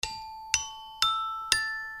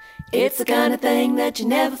It's the kind of thing that you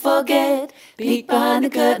never forget. Peek behind the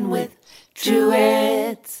curtain with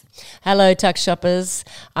Truettes. Hello, Tuck Shoppers.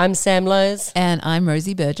 I'm Sam Lowe's. And I'm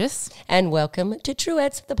Rosie Burgess. And welcome to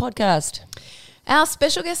Truettes, the podcast. Our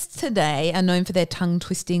special guests today are known for their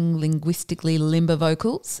tongue-twisting, linguistically limber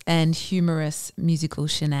vocals and humorous musical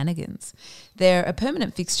shenanigans. They're a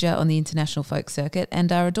permanent fixture on the international folk circuit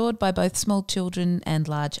and are adored by both small children and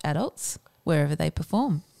large adults wherever they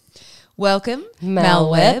perform. Welcome, Mel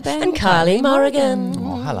Webb and Kylie Morrigan.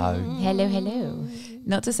 Oh, hello. Hello, hello.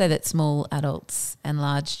 Not to say that small adults and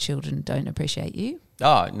large children don't appreciate you.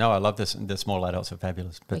 Oh, no, I love this. The small adults are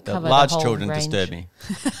fabulous. But the cover the large whole children range. disturb me.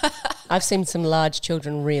 I've seen some large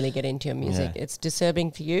children really get into your music. Yeah. It's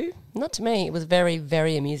disturbing for you. Not to me. It was very,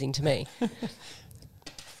 very amusing to me.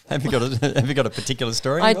 Have you got a particular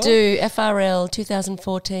story? I involved? do. FRL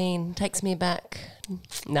 2014 takes me back.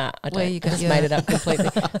 Nah, I don't. Where you got just your- made it up completely.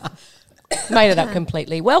 Made it up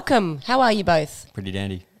completely. Welcome. How are you both? Pretty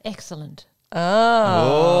dandy. Excellent.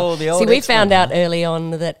 Oh, the old see, we excellent found out one. early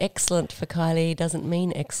on that excellent for Kylie doesn't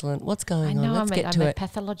mean excellent. What's I going on? know Let's get I'm to a it.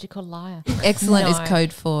 pathological liar. Excellent is No.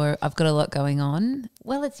 code for I've got a lot going on.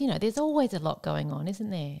 Well, it's, there's always a lot going on, isn't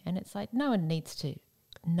there? And it's like no one needs to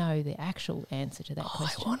know the actual answer to that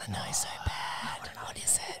question. I want to know so bad. What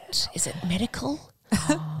is it? Is it medical?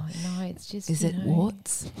 Oh, no, it's just, Is it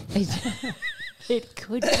warts? It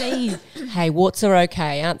could be. Hey, warts are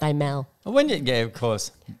okay, aren't they, Mel? Yeah, of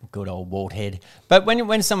course. Good old wart head. But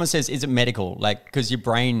when someone says, is it medical? Like, because your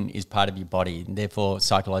brain is part of your body, and therefore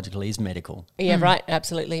psychologically is medical. Yeah, right.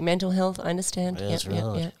 Absolutely. Mental health. I understand. That's Yep,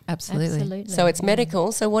 right. yep. Absolutely. Absolutely. So it's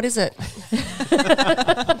medical. So what is it?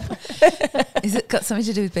 Is it got something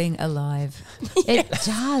to do with being alive? It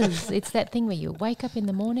does. It's that thing where you wake up in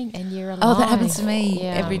the morning and you're alive. Oh, that happens to me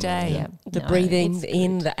Yeah. every day. Yeah. The No, breathing, it's the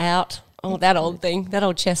in, the out. Oh, that old thing. That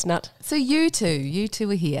old chestnut. So you two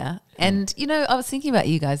are here. And, I was thinking about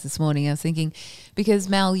you guys this morning. I was thinking, because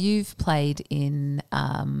Mel, you've played in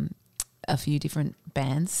a few different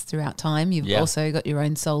bands throughout time. You've Yeah. also got your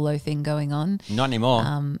own solo thing going on. Not anymore.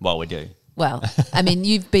 Well, we do. Well, I mean,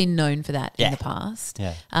 you've been known for that in Yeah. the past.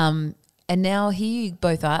 Yeah. And now here you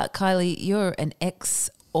both are. Kylie, you're an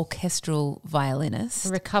ex-orchestral violinist. A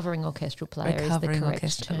recovering orchestral player is the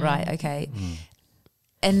correct term. Right, okay.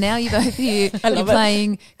 And now you both you're love it.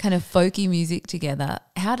 playing kind of folky music together.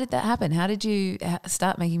 How did that happen? How did you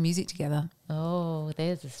start making music together? Oh,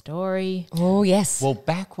 there's a story. Oh, yes. Well,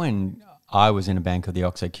 back when I was in a band called the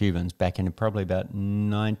Oxo Cubans, back in probably about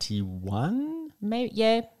 91? Maybe,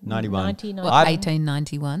 yeah. 91. 99. What, I-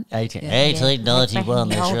 1891? 1891,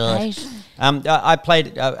 Back in the old days. I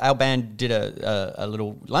played, our band did a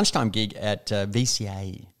little lunchtime gig at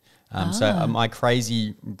VCA. So my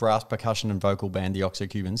crazy brass percussion and vocal band, the Oxo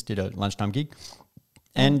Cubans, did a lunchtime gig.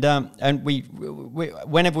 And we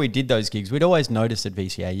whenever we did those gigs, we'd always notice at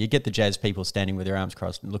VCA, you get the jazz people standing with their arms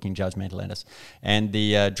crossed, looking judgmental at us. And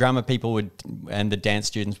the drummer people and the dance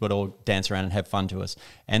students would all dance around and have fun to us.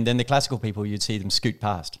 And then the classical people, you'd see them scoot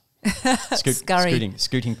past. Scurry.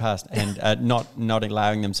 Scooting past and not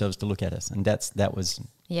allowing themselves to look at us. And that was...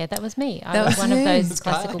 Yeah, that was me. I That was was one of you. those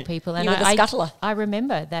classical people. And You were the scuttler. I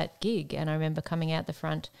remember that gig, and I remember coming out the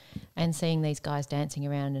front and seeing these guys dancing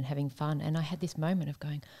around and having fun. And I had this moment of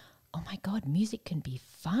going, oh my God, music can be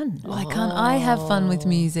fun. Why can't I have fun with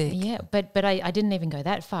music? Yeah, but I didn't even go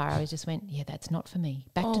that far. I just went, yeah, that's not for me.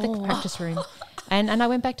 Back to the practice room. And I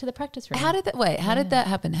went back to the practice room. How did that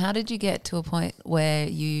happen? How did you get to a point where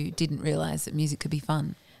you didn't realise that music could be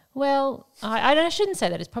fun? Well, I shouldn't say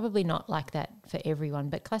that. It's probably not like that for everyone,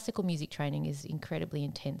 but classical music training is incredibly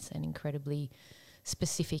intense and incredibly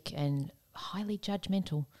specific and highly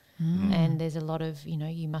judgmental. And there's a lot of,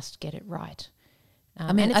 you must get it right.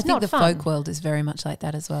 I mean, and it's I think not the fun. folk world is very much like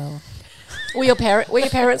that as well. Were your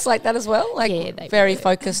parents like that as well? Like Yeah, they very were.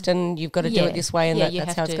 focused and you've got to do Yeah. it this way and Yeah, you that's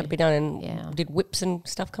have how it's to. got to be done. And Yeah. did whips and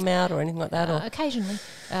stuff come out or anything like that? Or Occasionally.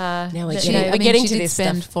 Now we but, get- you know, we're getting she to did this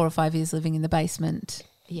spend stuff. 4 or 5 years living in the basement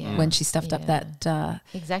yeah, when she stuffed up Yeah. that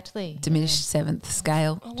exactly diminished seventh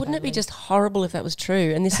scale. Oh, wouldn't it be just horrible if that was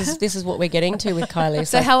true? And this is what we're getting to with Kylie.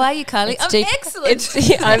 So how are you, Kylie? it's I'm deep-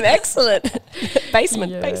 excellent. I'm excellent.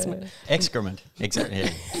 basement. Excrement. Exactly.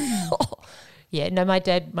 Yeah, no, my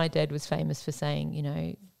dad was famous for saying,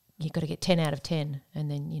 you've got to get 10 out of 10. And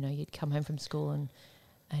then, you'd come home from school and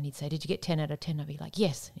he'd say, did you get 10 out of 10? I'd be like,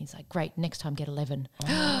 yes. And he's like, great, next time get 11.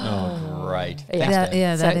 Oh, great. Yeah. Thanks, Dad.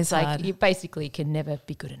 Yeah, So that it's is like hard. you basically can never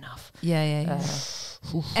be good enough. Yeah.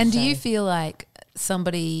 And do you feel like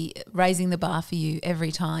somebody raising the bar for you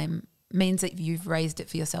every time means that you've raised it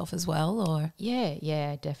for yourself as well, or?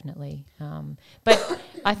 Yeah, definitely. But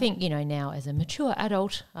I think, now as a mature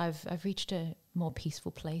adult, I've reached a more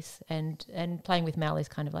peaceful place, and playing with Mal is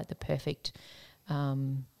kind of like the perfect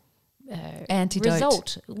Antidote.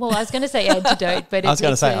 result. Well, I was going to say antidote, but I was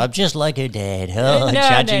going to say, I'm just like her dad. Oh,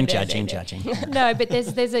 judging. No, but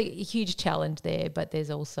there's a huge challenge there, but there's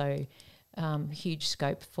also huge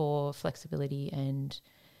scope for flexibility and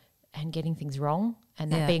getting things wrong,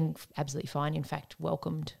 and that being absolutely fine. In fact,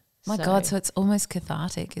 welcomed. My God, so it's almost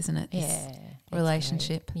cathartic, isn't it? This Yeah,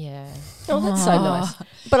 relationship. Yeah. Oh, that's so nice.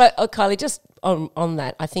 But Kylie, just on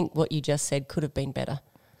that, I think what you just said could have been better.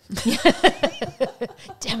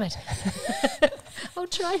 Damn it. I'll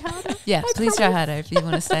try harder. Yeah, please try harder if you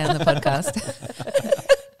want to stay on the podcast.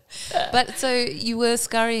 But so you were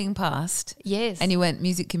scurrying past. Yes. And you went,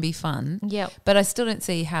 music can be fun. Yeah. But I still don't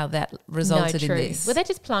see how that resulted in true. this. Well, that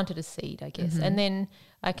just planted a seed, I guess. And then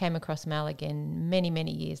I came across Mal again many,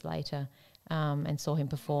 many years later, and saw him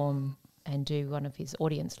perform and do one of his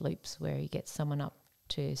audience loops where he gets someone up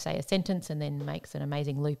to say a sentence and then makes an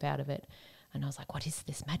amazing loop out of it. And I was like, what is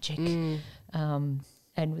this magic?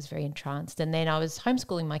 And was very entranced. And then I was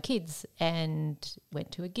homeschooling my kids and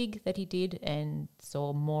went to a gig that he did and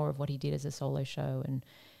saw more of what he did as a solo show, and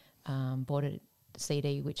bought a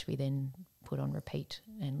CD, which we then put on repeat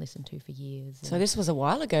and listened to for years. So this was a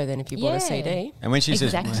while ago then, if you bought a CD. And when she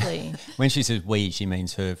Exactly. when she says we, she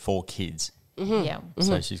means her 4 kids. Yeah.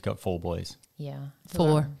 So she's got 4 boys. Yeah.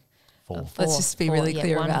 4. 4. Let's just be really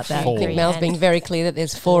clear one, about two, that. I think three, Mel's and being very clear that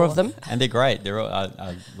there's 4 of them. And they're great. They're all,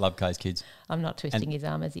 I love Kai's kids. I'm not twisting his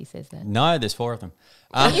arm as he says that. No, there's 4 of them.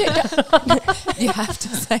 You have to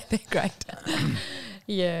say they're great.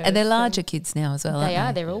 Yeah. And they're larger kids now as well, They are.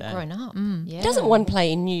 aren't they? They're all grown up. Yeah. Doesn't one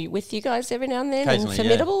play with you guys every now and then? Occasionally, and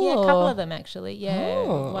yeah. formidable? Yeah, a or? couple of them actually. Yeah.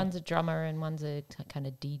 Oh. One's a drummer and one's a kind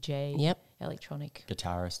of DJ. Yep. Electronic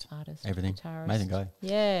Guitarist. artist. Everything. Guitarist. Amazing guy.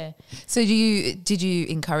 Yeah. So did you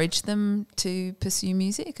encourage them to pursue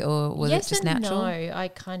music, or was yes it just and natural? No, I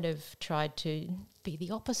kind of tried to be the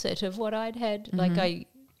opposite of what I'd had. Like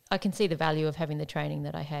I can see the value of having the training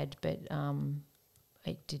that I had, but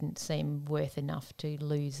it didn't seem worth enough to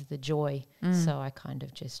lose the joy. So I kind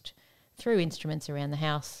of just threw instruments around the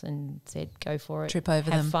house and said, go for it. Trip over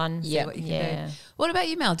have them. fun. See what you can Yeah. do. What about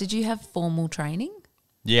you, Mel? Did you have formal training?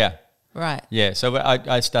 Yeah. Right. Yeah. So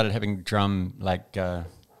I started having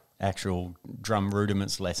actual drum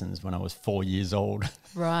rudiments lessons when I was 4 years old.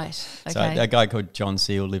 Right. Okay. So a guy called John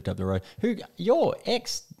Seal lived up the road. Who your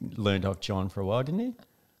ex learned off John for a while, didn't he?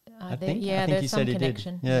 I think there's he some said he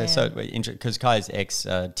connection. did. Yeah, so because Kai's ex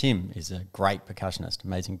Tim is a great percussionist,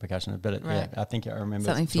 amazing percussionist. But Right. I think I remember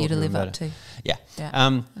Something for you to talking live about up it. to. Yeah.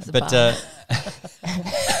 Yeah. That's a But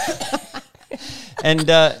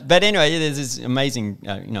bar. but anyway, there's this amazing,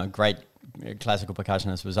 great classical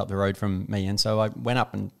percussionist was up the road from me, and so I went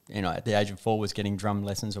up and at the age of 4 was getting drum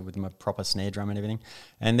lessons with my proper snare drum and everything,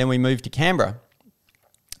 and then we moved to Canberra.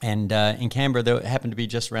 And in Canberra, there happened to be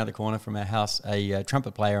just around the corner from our house a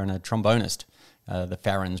trumpet player and a trombonist, the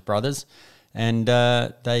Farrens brothers, and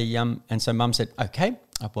so Mum said, "Okay,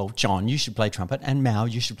 well, John, you should play trumpet, and Mal,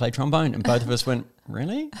 you should play trombone." And both of us went,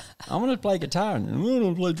 "Really? I want to play guitar and I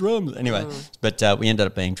want to play drums." Anyway, but we ended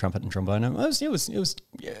up being trumpet and trombone. And it was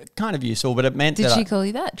kind of useful, but it meant Did that she call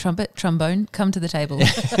you that? Trumpet, trombone, come to the table.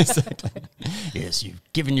 exactly. Yes, you've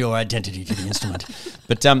given your identity to the instrument.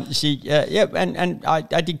 But she, and I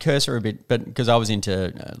did curse her a bit, but because I was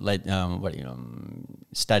into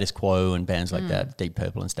Status Quo and bands like that, Deep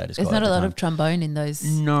Purple and Status Quo. There's not at a the lot time. of trombone in those.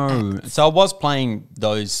 No. acts. So I was playing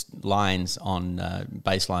those lines on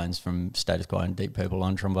bass lines from Status Quo and Deep Purple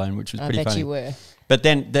on trombone, which was I pretty bet funny. you were. But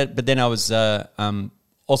then I was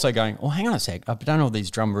also going, oh, hang on a sec, I've done all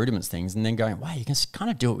these drum rudiments things, and then going, wow, you can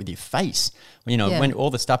kind of do it with your face. Yeah. When all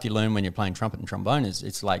the stuff you learn when you're playing trumpet and trombone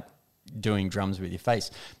it's like doing drums with your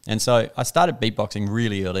face. And so I started beatboxing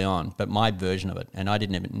really early on, but my version of it, and I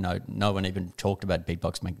didn't even know, no one even talked about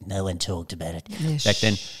beatboxing. No one talked about it back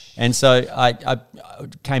then. And so I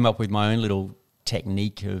came up with my own little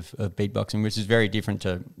technique of beatboxing, which is very different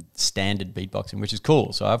to standard beatboxing, which is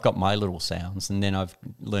cool. So I've got my little sounds, and then I've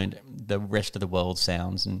learned the rest of the world's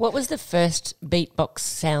sounds. And What was the first beatbox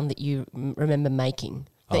sound that you remember making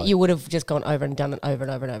that you would have just gone over and done it over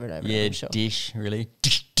and over and over and over? yeah, I'm sure. dish, really.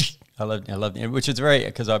 I love it, which is very,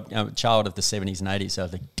 because I'm a child of the 70s and 80s, so I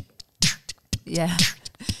think, Yeah.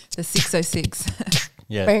 The 606.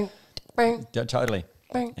 yeah, Bang, bang, totally.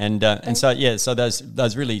 bang. And so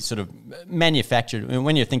those really sort of manufactured. I mean,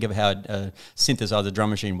 when you think of how a synthesizer drum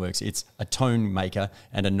machine works, it's a tone maker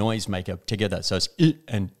and a noise maker together. So it's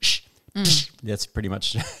and sh. That's pretty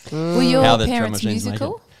much Were your how the drum parents machines make it.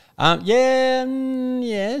 musical?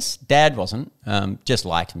 Yes. Dad wasn't. Just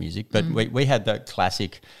liked music, but we had the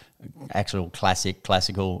classical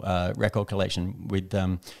record collection with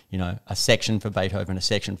a section for Beethoven, a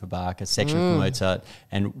section for Bach, a section for Mozart,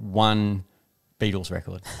 and one Beatles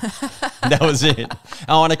record. That was it.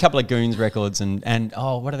 Oh, and a couple of Goons records and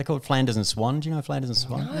what are they called? Flanders and Swan. Do you know Flanders and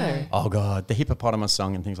Swan? No. Oh God, the hippopotamus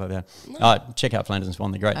song and things like that. No. Check out Flanders and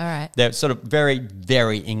Swan. They're great. All right. They're sort of very,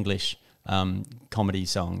 very English comedy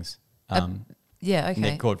songs. Yeah, okay.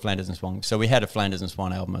 They're called Flanders and Swan. So we had a Flanders and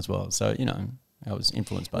Swan album as well. So I was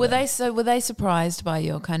influenced by Were that. they surprised by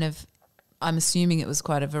your kind of? I'm assuming it was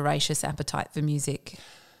quite a voracious appetite for music.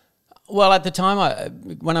 Well, at the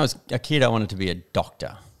time, when I was a kid, I wanted to be a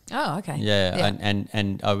doctor. Oh, okay. Yeah.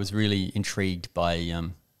 And I was really intrigued by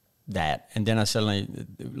that. And then I suddenly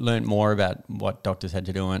learned more about what doctors had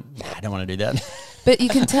to do and went, I don't want to do that. But you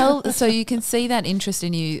can tell, so you can see that interest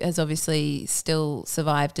in you has obviously still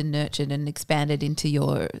survived and nurtured and expanded into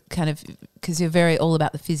your kind of, because you're very all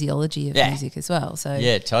about the physiology of music as well. So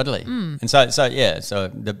Yeah, totally. And so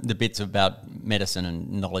the bits about medicine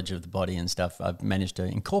and knowledge of the body and stuff, I've managed to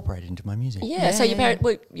incorporate into my music. Yeah. So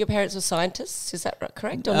your parents were scientists, is that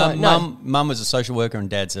correct or no? Mum was a social worker and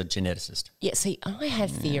Dad's a geneticist. Yeah. See, I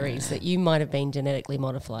had theories that you might have been genetically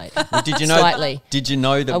modified. Did you know? Slightly. Did you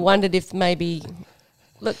know that? I wondered if maybe.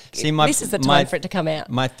 Look, this is the time for it to come out.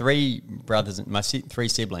 My three brothers and my three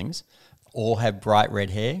siblings all have bright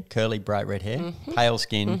red hair, curly bright red hair, pale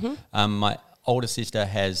skin. My older sister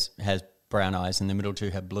has brown eyes and the middle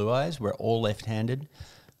two have blue eyes. We're all left-handed.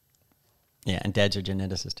 Yeah, and Dad's a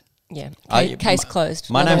geneticist. Yeah. Case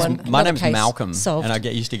closed. My Another name's case Malcolm, solved. and I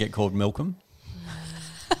used to get called Milcom.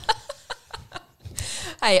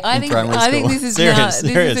 Hey, I In think primary school. this is Serious.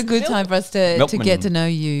 this is a good time for us to Milkman. get to know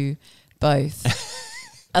you both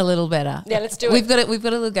a little better. Yeah, let's do it. We've got a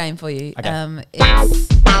little game for you. Okay.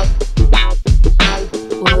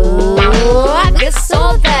 What is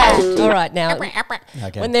all that? All right, now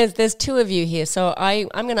Okay. when there's two of you here, so I'm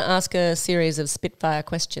going to ask a series of spitfire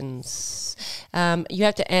questions. You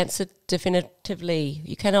have to answer definitively.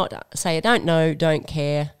 You cannot say I don't know, don't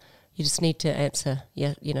care. You just need to answer,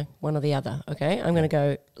 one or the other. Okay, I'm going to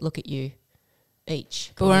go look at you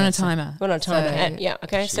each. But we're on a timer. We're on a timer. So yeah.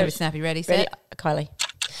 Okay. So snappy, ready, ready, set. Kylie.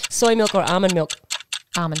 Soy milk or almond milk?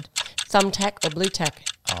 Almond. Thumbtack or blue tack?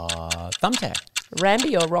 Thumbtack.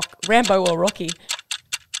 Rambo or Rocky?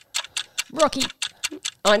 Rocky.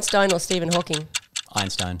 Einstein or Stephen Hawking?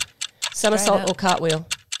 Einstein. Somersault up. or cartwheel?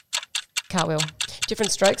 Cartwheel.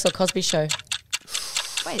 Different Strokes or Cosby Show?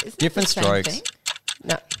 Wait, isn't Different it the same strokes. thing?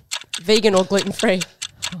 No. Vegan or gluten free?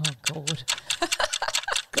 Oh, God.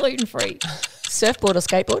 Gluten free. Surfboard or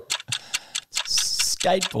skateboard?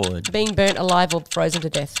 Skateboard. Being burnt alive or frozen to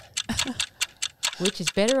death? Which is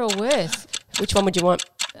better or worse? Which one would you want?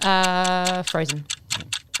 Frozen.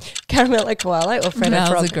 Caramello Koala or Freddo Mel's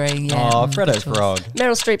Frog? agreeing, yeah. Oh, Good Freddo choice. Frog.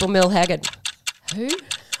 Meryl Streep or Mel Haggard? Who?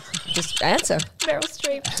 Just answer. Meryl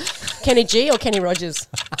Streep. Kenny G or Kenny Rogers?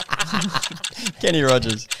 Kenny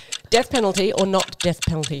Rogers. Death penalty or not death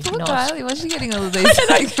penalty? Poor Not. Kylie, why's she getting all of these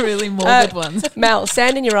like, really morbid ones? Mal,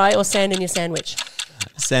 sand in your eye or sand in your sandwich?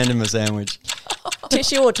 Sand in my sandwich.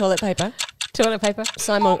 Tissue or toilet paper? Toilet paper.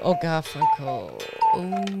 Simon or Garfunkel?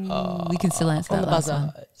 We can still answer On that the last buzzer.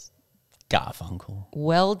 one. Garfunkel.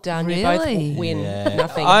 Well done. Really? You both win Yeah.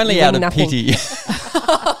 nothing. Only You out win of nothing. pity.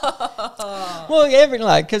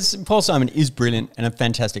 Well, because Paul Simon is brilliant and a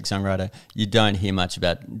fantastic songwriter. You don't hear much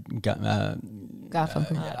about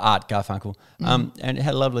Garfunkel. Art Garfunkel. And it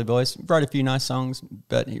had a lovely voice. Wrote a few nice songs,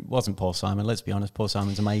 but it wasn't Paul Simon. Let's be honest, Paul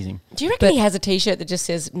Simon's amazing. Do you reckon he has a T-shirt that just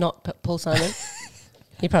says "Not Paul Simon"?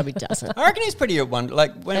 He probably doesn't. I reckon he's pretty at one.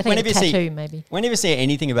 Like I think whenever you a tattoo, see, maybe. whenever you see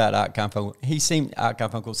anything about Art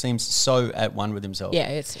Garfunkel seems so at one with himself. Yeah,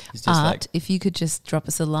 it's. He's just Art, like, if you could just drop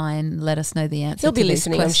us a line, let us know the answer He'll be to these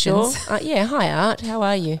listening, I'm sure. questions. Yeah, hi Art. How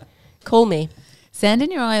are you? Call me. Sand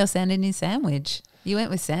in your eye or sand in your sandwich? You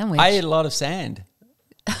went with sandwich. I eat a lot of sand.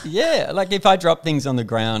 Yeah, like if I drop things on the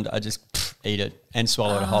ground, I just eat it and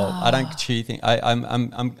swallow it whole. I don't chew things.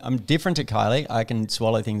 I'm different to Kylie. I can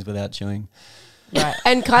swallow things without chewing. Right.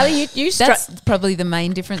 And Kylie, you That's probably the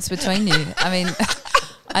main difference between you. I mean,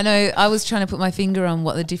 I know I was trying to put my finger on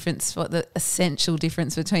what the essential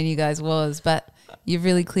difference between you guys was, but you've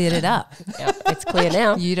really cleared it up. Yeah, it's clear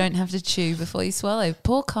now. You don't have to chew before you swallow.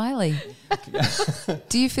 Poor Kylie.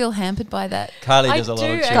 Do you feel hampered by that? Kylie I does a lot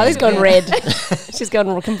do of chewing. Kylie's gone red. She's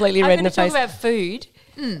gone completely red I'm in going the to talk face. about food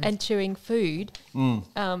and chewing food.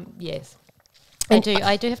 Yes. And-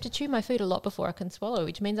 I do have to chew my food a lot before I can swallow,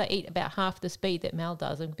 which means I eat about half the speed that Mal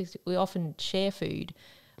does. And because we often share food,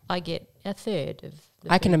 I get a third of.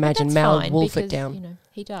 I can food. But imagine that's Mal fine wolf it because, down. You know,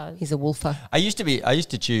 he does. He's a wolfer. I used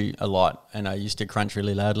to chew a lot, and I used to crunch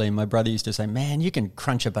really loudly. And my brother used to say, "Man, you can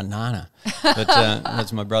crunch a banana." But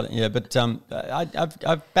that's my brother. Yeah, but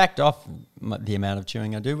I've backed off the amount of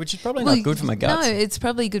chewing I do, which is probably not good for my guts. No, it's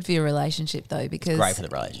probably good for your relationship though, because Great for the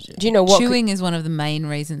relationship. Do you know what? chewing is one of the main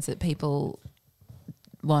reasons that people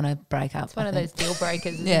want to break up. It's one I of think. those deal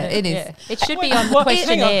breakers. Isn't Yeah, it? it is. Yeah. It should be on What?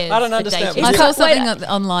 Hang on. questionnaires. I don't for understand. dating. I Was saw it- something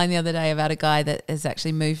online the other day about a guy that has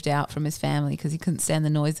actually moved out from his family because he couldn't stand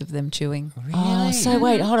the noise of them chewing. Oh, so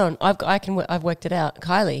wait, hold on. I've worked it out.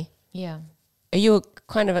 Kylie, Yeah, are you a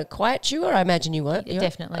kind of a quiet chewer? I imagine you weren't.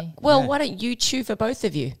 definitely. Well, Yeah. why don't you chew for both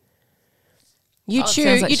of you? You Oh, it chew.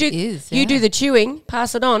 sounds like you do. she is, You yeah. do the chewing.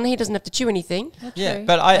 Pass it on. He doesn't have to chew anything. Yeah, True.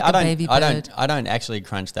 but Like a I baby bird. don't actually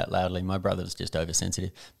crunch that loudly. My brother's just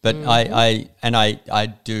oversensitive. But I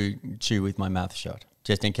do chew with my mouth shut,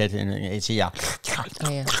 just in case it's here. Oh,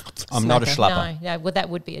 yeah. I'm not a Smacker. schlapper. No, well, that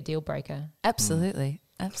would be a deal breaker. Absolutely.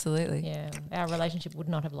 Absolutely. Yeah, our relationship would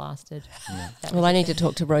not have lasted. That Well, was I need to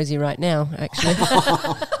talk to Rosie right now. Actually,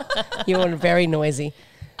 you're very noisy.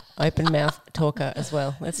 Open mouth talker as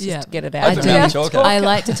well. Let's just Yeah. get it I out. Open do. mouth talker. I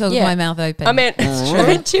like to talk Yeah. with my mouth open. I meant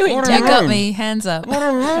chewing. you got me. Hands up.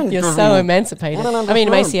 You're so emancipated. I mean,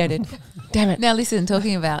 emaciated. Damn it. Now listen,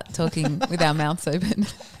 talking with our mouths open.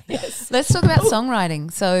 Yes. Let's talk about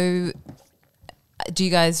songwriting. So, do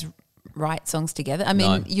you guys write songs together? I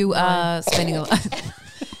mean, No. you are spending a lot.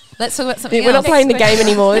 Let's talk about something We're not else. playing the game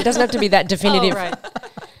anymore. It doesn't have to be that definitive. Oh, right.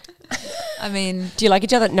 I mean, Do you like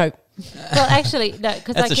each other? No. Well, actually, no,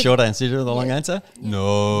 because That's a short answer to the long answer.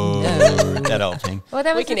 No, that old thing. Well,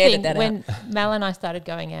 that We was can the edit thing that when Mal and I started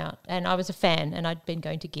going out, and I was a fan, and I'd been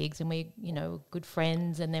going to gigs, and we, were good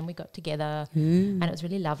friends, and then we got together, and it was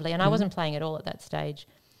really lovely. And I wasn't playing at all at that stage.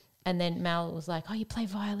 And then Mal was like, "Oh, you play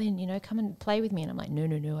violin? Come and play with me." And I'm like,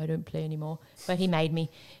 "No, I don't play anymore." But he made me.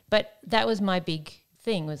 But that was my big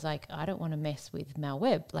thing. Was like, I don't want to mess with Mal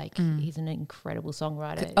Webb. Like, he's an incredible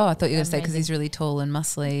songwriter. oh, I thought you were going to say because Amazing. he's really tall and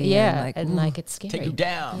muscly. Yeah, and and it's scary. Take you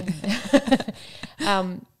down.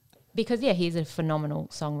 Because he's a phenomenal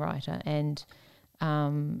songwriter and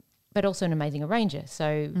but also an amazing arranger.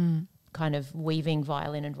 So kind of weaving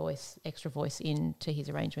violin and extra voice into his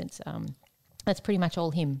arrangements. That's pretty much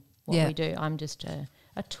all him. What Yeah. we do. I'm just a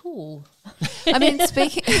tool I mean,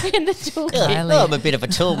 speaking. in the toolkit. Kylie, I'm a bit of a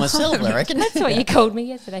tool myself, I reckon. That's what you called me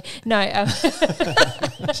yesterday. No,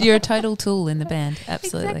 you're a total tool in the band.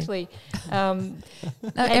 Absolutely. exactly. No,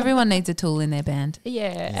 everyone needs a tool in their band.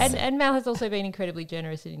 Yeah, and Mal has also been incredibly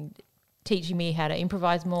generous in teaching me how to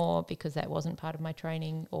improvise more because that wasn't part of my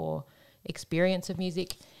training or experience of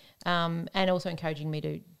music, and also encouraging me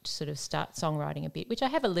to sort of start songwriting a bit, which I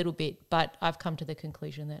have a little bit, but I've come to the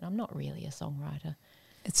conclusion that I'm not really a songwriter.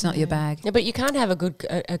 It's not your bag. No, but you can't have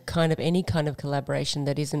a kind of any kind of collaboration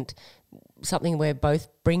that isn't something where both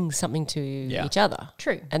bring something to each other.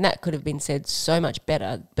 True. And that could have been said so much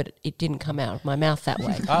better, but it didn't come out of my mouth that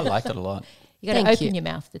way. I liked it a lot. You got to Thank open you. your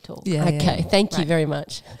mouth to talk. Yeah. Okay, thank you Right. very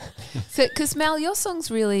much. So, because Mal, your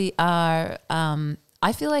songs really are.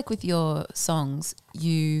 I feel like with your songs,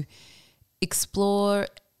 you explore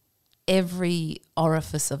every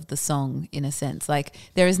orifice of the song in a sense. Like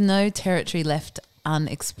there is no territory left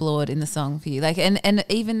unexplored in the song for you. Like, and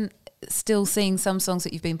even still seeing some songs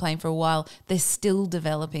that you've been playing for a while, they're still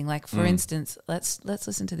developing. Like for instance, let's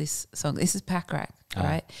listen to this song. This is Pack Rack, all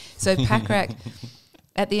right? So Pack Rack.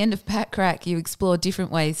 At the end of Pack Rack, you explore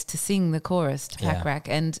different ways to sing the chorus to Pack Yeah. Rack,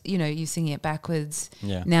 and you sing it backwards.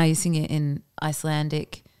 Yeah. Now you sing it in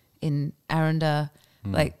Icelandic, in Aranda,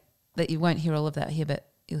 like that. You won't hear all of that here, but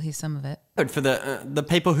you'll hear some of it. For the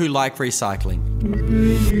people who like recycling.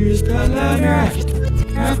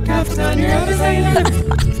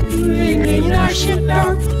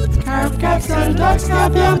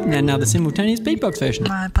 And now the simultaneous beatbox version.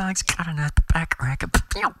 My bike's got an back rack,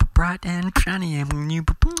 bright and shiny, and you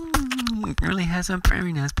really has a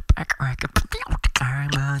very nice back rack. Carry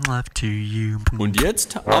my love to you. Und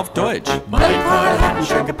jetzt auf Deutsch. Mein Vater hat einen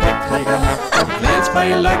schönen Gepäckträger, glänzt bei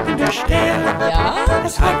leuchtender Stern. Ja.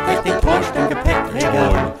 Das hat richtig Porsche, den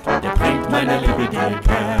Gepäckträger, der bringt meine Liebe dir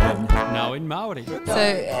gern. Now in Maori.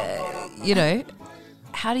 So,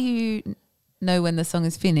 how do you know when the song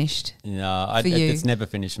is finished? No, For you. it's never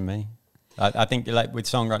finished for me. I think like with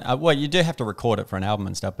songwriting, well, you do have to record it for an album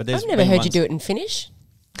and stuff. But there's I've never been heard you ones- do it in Finnish.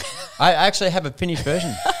 I actually have a finished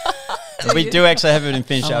version. We do actually have it in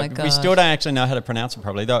Finnish. Oh my We gosh. still don't actually know how to pronounce it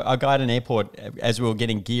properly. Though a guy at an airport, as we were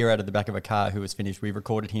getting gear out of the back of a car who was Finnish, we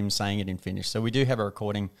recorded him saying it in Finnish. So we do have a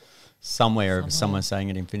recording somewhere of someone saying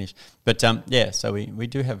it in Finnish. But so we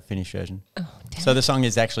do have a Finnish version. Oh, So the song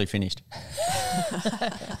is actually finished.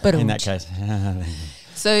 But In that case.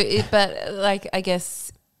 So, but like, I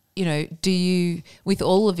guess, you know, do you, with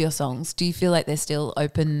all of your songs, do you feel like they're still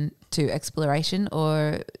open to exploration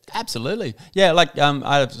or? Absolutely. Yeah, like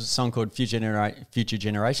I have a song called Future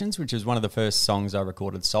Generations, which is one of the first songs I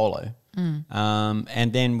recorded solo.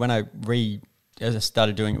 And then when I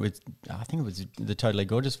started doing it with, I think it was the Totally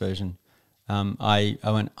Gorgeous version, I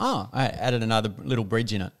went, I added another little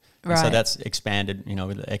bridge in it. And so Right. that's expanded, you know,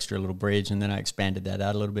 with the extra little bridge, and then I expanded that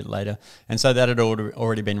out a little bit later. And so that had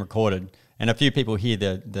already been recorded. And a few people hear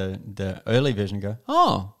the early version and go,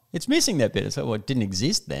 oh, it's missing that bit. So it didn't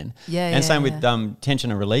exist then. Yeah, And yeah, same yeah. with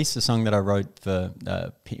Tension and Release, a song that I wrote for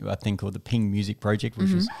a thing called the Ping Music Project,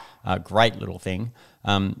 which is a great little thing,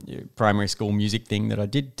 primary school music thing that I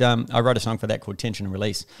did. I wrote a song for that called Tension and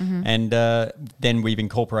Release. And then we've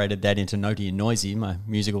incorporated that into Naughty and Noisy, my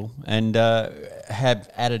musical, and have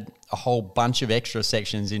added a whole bunch of extra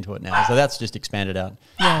sections into it now. So that's just expanded out.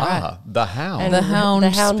 Yeah, The Hound. And The hound,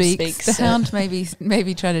 the hound speaks. speaks. The hound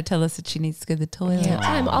maybe trying to tell us that she needs to go to the toilet.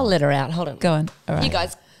 Yeah, I'll let her out. Hold on. Go on. All right. You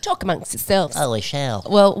guys talk amongst yourselves.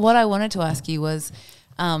 Well, what I wanted to ask you was,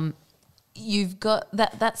 you've got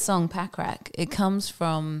that song Pack Rack. It comes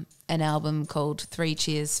from an album called 3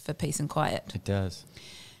 Cheers for Peace and Quiet, It does.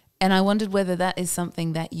 and I wondered whether that is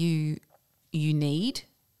something that you need,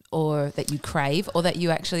 or that you crave, or that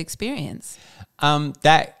you actually experience.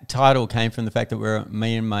 That title came from the fact that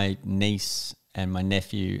me and my niece and my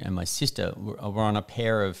nephew and my sister were on a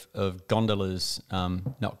pair of gondolas,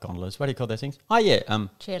 not gondolas. What do you call those things? Oh yeah,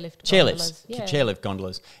 Chairlift chairlifts, gondolas, yeah. chairlift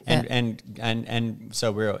gondolas, and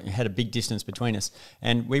so we had a big distance between us,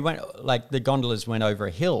 and we went like the gondolas went over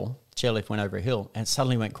a hill, chairlift went over a hill, and it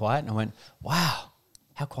suddenly went quiet, and I went, wow,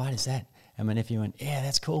 how quiet is that? And my nephew went, yeah,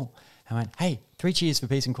 that's cool. I went, hey, 3 cheers for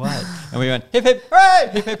peace and quiet. And we went, hip, hip, hooray,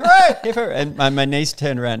 hip, hip, hooray, hip, hip. And my niece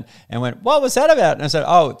turned around and went, what was that about? And I said,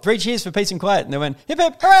 3 cheers for peace and quiet. And they went, hip,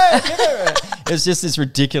 hip, hooray, hip, hip. It was just this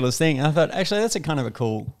ridiculous thing. And I thought, actually, that's a kind of a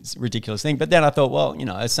cool, ridiculous thing. But then I thought, well, you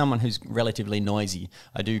know, as someone who's relatively noisy,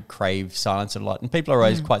 I do crave silence a lot. And people are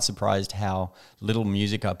always quite surprised how little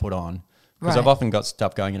music I put on. Because I've Right. often got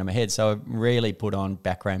stuff going into my head, so I rarely put on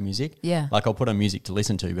background music. Yeah. Like I'll put on music to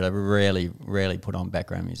listen to, but I rarely put on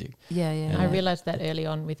background music. Yeah. I realised that early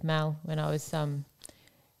on with Mal when I was I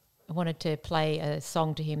wanted to play a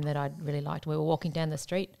song to him that I really liked. We were walking down the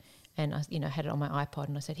street and I had it on my iPod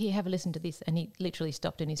and I said, here, have a listen to this. And he literally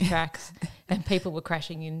stopped in his tracks and people were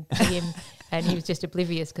crashing into him and he was just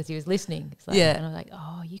oblivious because he was listening. It's like, Yeah. And I'm like,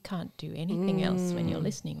 oh, you can't do anything else when you're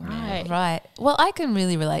listening, right? Right. Well, I can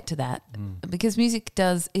really relate to that because music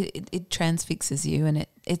does it transfixes you and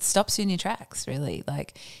it stops you in your tracks. Really,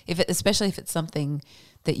 like especially if it's something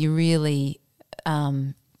that you really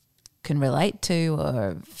can relate to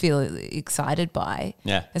or feel excited by.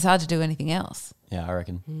 Yeah. It's hard to do anything else. Yeah, I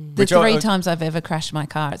reckon. The 3 times I've ever crashed my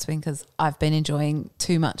car, it's been because I've been enjoying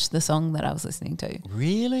too much the song that I was listening to.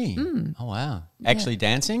 Really? Oh, wow. Actually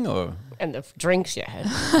dancing or? And the drinks you had.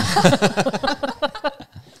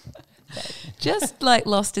 Just like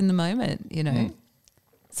lost in the moment, you know.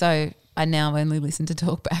 So I now only listen to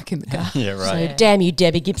talkback in the car. Yeah, right. So damn you,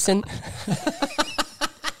 Debbie Gibson.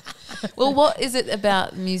 Well, what is it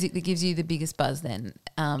about music that gives you the biggest buzz then?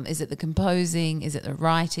 Is it the composing? Is it the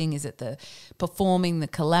writing? Is it the performing, the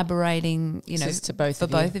collaborating? You know, This is to both for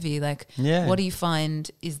of you. both of you. Like, Yeah. what do you find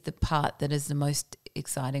is the part that is the most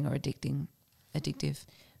exciting or addictive?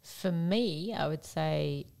 For me, I would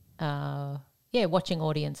say, watching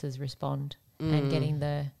audiences respond and getting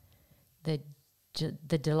the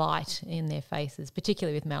delight in their faces,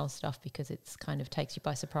 particularly with Mal's stuff, because it's kind of takes you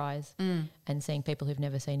by surprise, and seeing people who've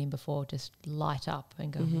never seen him before just light up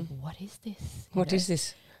and go, "What is this? What is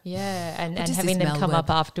this? Yeah, and is having this them Mel come Webb? up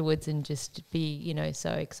afterwards and just be,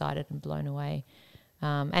 so excited and blown away.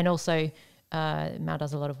 And also, Mal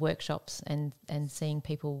does a lot of workshops and seeing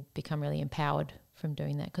people become really empowered from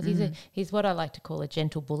doing that, because he's what I like to call a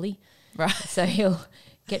gentle bully. Right. So he'll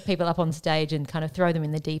get people up on stage and kind of throw them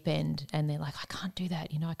in the deep end, and they're like, I can't do that,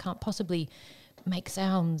 I can't possibly make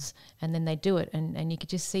sounds, and then they do it, and you could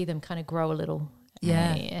just see them kind of grow a little,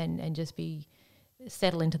 Yeah. and just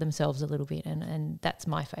settle into themselves a little bit, and that's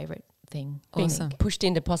my favourite thing. Awesome. Pushed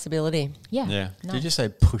into possibility. Yeah. Yeah. nice. Did you say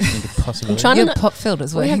pushed into possibility? Trying to You're not- pop filled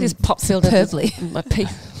as well. We have this pop filled in Purpley. my pea.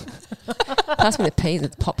 Pass me the peas.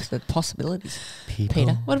 It's pop with possibilities.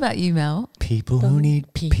 Peter. What about you, Mel? People who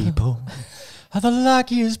need People. people are the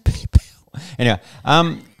luckiest people. Anyway,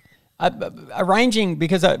 arranging,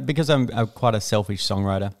 because I'm quite a selfish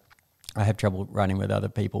songwriter, I have trouble writing with other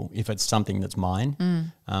people if it's something that's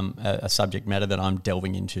mine, a subject matter that I'm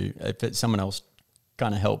delving into. If it's someone else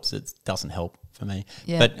kind of helps. It doesn't help for me.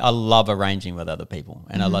 Yeah. But I love arranging with other people,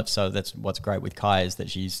 and I love, so that's what's great with Kai, is that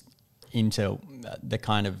she's into the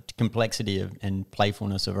kind of complexity and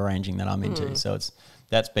playfulness of arranging that I'm into. So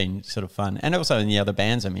that's been sort of fun. And also in the other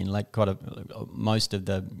bands, I mean, like most of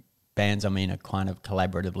the bands I'm in are kind of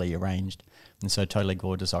collaboratively arranged, and so Totally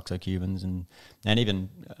Gorgeous, Oxo Cubans, and even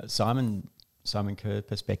Simon Kerr's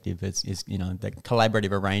perspective is the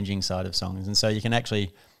collaborative arranging side of songs. And so you can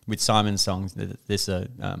actually, with Simon's songs, there's a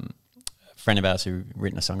friend of ours who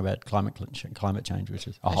written a song about climate change, which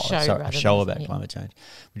is a show about climate change,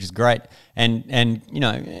 which is great. And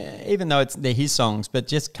even though they're his songs, but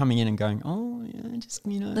just coming in and going, a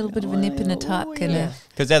little bit of a nip and a tuck,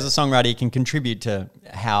 because as a songwriter, you can contribute to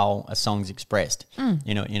how a song's expressed,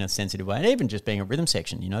 in a sensitive way, and even just being a rhythm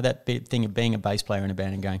section. That thing of being a bass player in a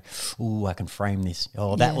band and going, "Ooh, I can frame this.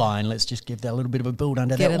 Oh, that line. Let's just give that a little bit of a build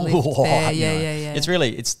under Get that." a lift there. Yeah.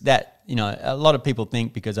 It's that. A lot of people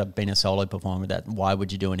think because I've been a solo performer that why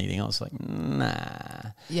would you do anything else? Like,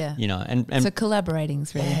 nah. Yeah. And so collaborating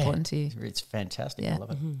is really important to you. It's fantastic. Yeah. I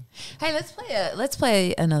love it. Hey, let's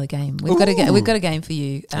play another game. We've got a game for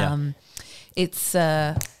you. Yeah. It's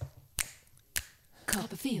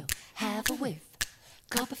Copperfield, have a whiff.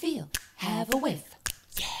 Copperfield, have a whiff.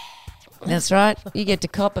 That's right. You get to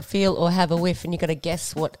cop a feel or have a whiff, and you got to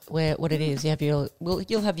guess what it is.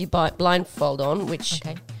 You'll have your blindfold on, which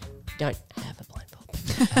you don't have a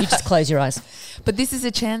blindfold. You just close your eyes. But this is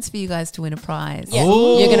a chance for you guys to win a prize. Yeah.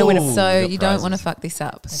 You're going to win a. So you don't want to fuck this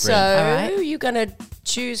up. So you're going to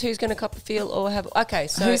choose who's going to cop a feel or have. Okay,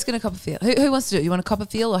 so who's going to cop a feel? Who wants to do it? You want to cop a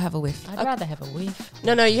feel or have a whiff? I'd rather have a whiff.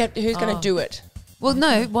 No. You have. Who's going to do it? Well,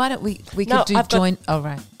 no. Why don't we could do I've joint?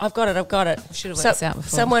 Right. I've got it. Should have worked this out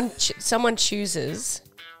before. Someone chooses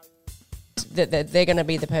that they're going to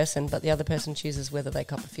be the person, but the other person chooses whether they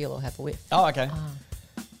cop a feel or have a whiff. Oh, okay.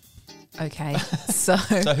 Okay. So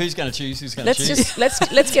who's going to choose? Who's going to choose? Let's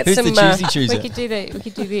get Who's some. the choosy chooser? We could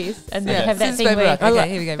do this and then Okay. have that This is thing very where. right. Okay,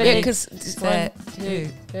 here we go. But Ready? because One, two,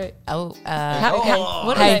 three.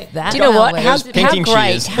 What hey, is that? do you know what? How Pinking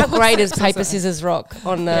great? shears. How great is paper scissors rock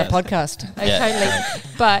on the podcast? Oh, totally.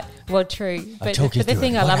 But true. But talk you the through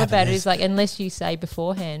thing it. I What love happened about it is- is like unless you say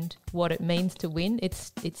beforehand what it means to win,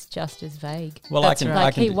 it's just as vague. Well, That's I can. right. I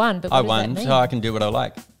Like can. he won, but I what does won, that mean? so I can do what I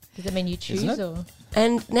like. Does it mean you choose it? or?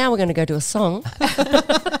 And now we're going to go to a song.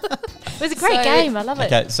 It was a great So- game. I love it.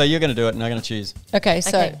 Okay, so you're going to do it, and I'm going to choose. Okay,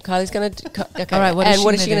 so Okay. Kylie's going to. Okay. All right. What and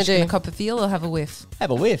what is is she going to do? Cop a feel or have a whiff?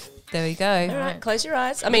 Have a whiff. There we go. All right, close your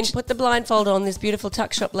eyes. I mean, put the blindfold on. This beautiful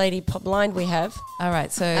tuck shop lady blind we have. All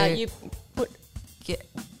right. So You put.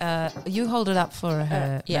 you hold it up for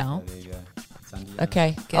her yeah. now. There you go.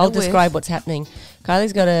 Okay, Get I'll a whiff. describe what's happening.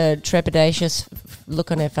 Kylie's got a trepidatious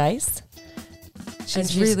look on her face.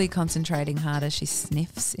 She's really concentrating hard as she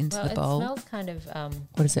sniffs into Well, the it bowl. smells kind of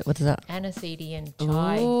What is it? What is that? aniseedy and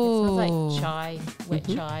chai. It smells Ooh. like chai, wet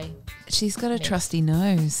chai. She's got a Mix. trusty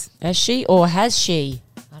nose. Has she or has she?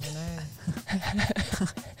 I don't know.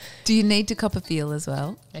 Do you need to cop a feel as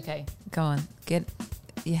well? Okay. Go on, get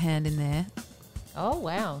your hand in there. Oh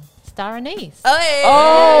wow, star anise.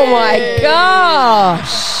 Oh my gosh!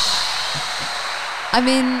 I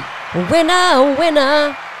mean,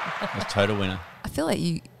 Winner! That's total winner. I feel like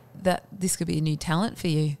this could be a new talent for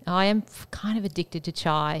you. I am kind of addicted to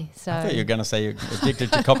chai, so I thought you were going to say you're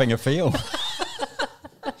addicted to copping a feel.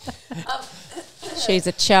 She's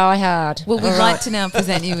a chow hard. Well, we'd like to now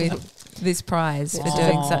present you with this prize for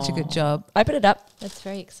doing such a good job. Open it up. that's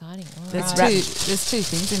very exciting. All There's right. Wrap. there's two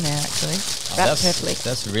things in there actually. Wrap that's perfectly.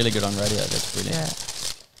 That's really good on radio. That's brilliant. Yeah.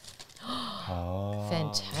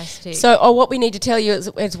 Fantastic. So, what we need to tell you is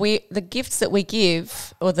the gifts that we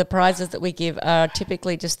give or the prizes that we give are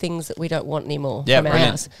typically just things that we don't want anymore Yeah, from our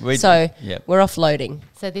brilliant. house. We- So yeah. we're offloading.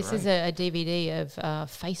 So this is a DVD of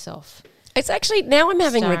Face Off. It's actually now I'm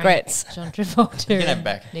having starring regrets. John Travolta You can have it and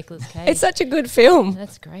back. Nicolas Cage. It's such a good film.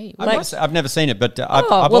 That's great. I've never seen it, but I've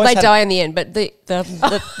well, always they had die in the end, but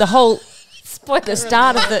the whole the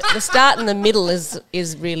start and the middle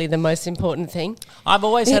is really the most important thing. I've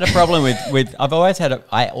always had a problem with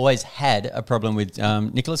I always had a problem with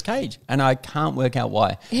Nicolas Cage, and I can't work out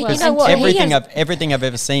why. You Because know what? He everything I've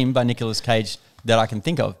ever seen by Nicolas Cage that I can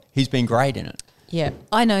think of, he's been great in it. Yeah.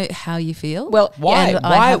 I know how you feel. Well, Why? And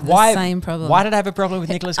I have the same problem. Why did I have a problem with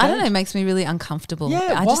Nicolas Cage? I don't know. It makes me really uncomfortable.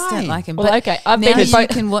 Yeah, I just why? don't like him. Well, but okay, I've now been- you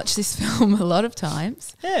can watch this film a lot of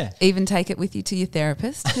times. Yeah. Even take it with you to your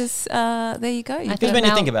therapist because there you go. You Because when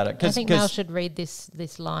you think about it, I think 'cause- Mel should read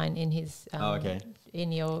this line in his okay.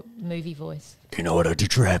 in your movie voice. In order to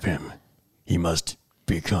trap him, he must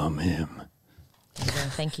become him.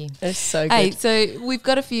 Thank you. It's so good. Hey, so we've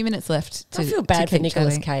got a few minutes left. I feel bad for keep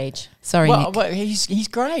Nicolas chatting. Cage. Sorry, Well, Nick. he's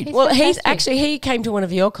great. He's Well, fantastic. he came to one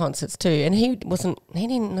of your concerts too, and he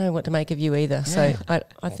didn't know what to make of you either. So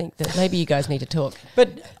I think that maybe you guys need to talk.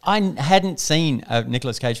 But I hadn't seen a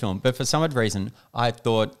Nicolas Cage film, but for some odd reason, I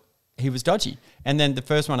thought he was dodgy. And then the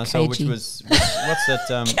first one I saw, which Cagey. was what's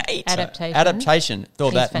that? Adaptation. Adaptation. Thought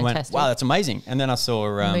He's that and went, fantastic. wow, that's amazing. And then I saw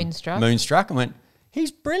Moonstruck. and went,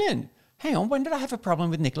 he's brilliant. Hang on, when did I have a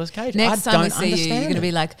problem with Nicolas Cage? Next I time we don't see you, you're understand going to it.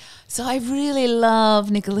 be like, so I really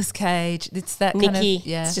love Nicolas Cage. It's that kind Nikki, of,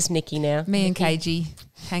 yeah. it's just Nikki now. Me and Cagey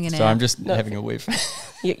hanging So out. I'm just having a whiff.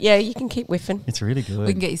 You can keep whiffing. It's really good.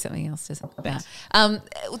 We can get you something else to talk about.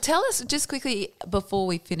 Tell us just quickly before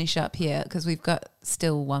we finish up here, because we've got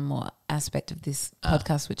still one more aspect of this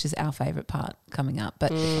podcast, which is our favourite part coming up.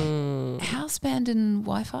 But house band and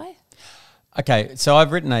Wi-Fi? Okay, so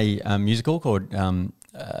I've written a musical called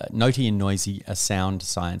Naughty and Noisy, a sound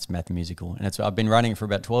science math musical. And I've been writing it for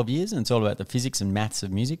about 12 years, and it's all about the physics and maths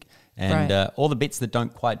of music. And Right. all the bits that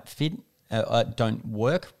don't quite fit, don't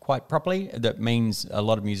work quite properly. That means a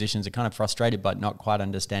lot of musicians are kind of frustrated by not quite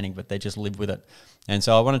understanding, but they just live with it. And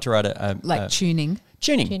so I wanted to write a Tuning.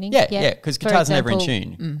 tuning. Yeah, because For guitars are never in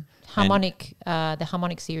example, tune. Harmonic, the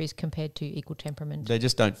harmonic series compared to equal temperament. They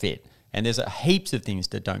just don't fit. And there's heaps of things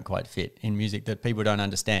that don't quite fit in music that people don't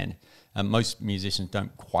understand. Most musicians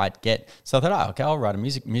don't quite get. So I thought, okay, I'll write a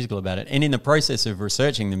musical about it. And in the process of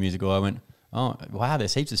researching the musical, I went, oh, wow,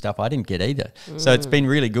 there's heaps of stuff I didn't get either. So it's been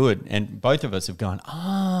really good. And both of us have gone,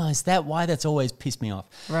 is that why that's always pissed me off?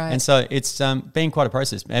 Right. And so it's been quite a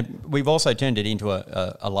process. And we've also turned it into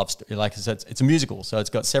a love story. Like I said, it's a musical. So it's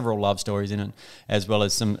got several love stories in it, as well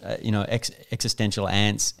as some, existential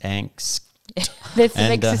angst. There's some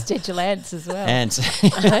And, existential ants as well. And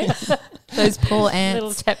Those poor ants.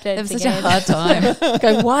 Little tap They have dancing such a ants. hard time.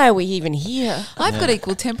 Go, why are we even here? I've got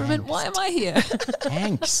equal temperament. Why am I here?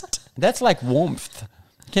 angst. That's like warmth.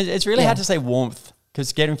 'Cause it's really hard to say warmth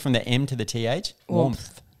because getting from the M to the TH,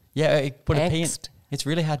 warmth. Yeah, put a P in. Angst. It's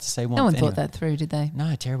really hard to say warmth. No one anyway. thought that through, did they?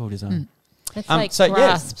 No, terrible design. That's like so, yeah.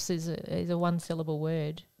 grasps is a one-syllable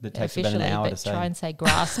word. That takes about an officially, hour but to say. try and say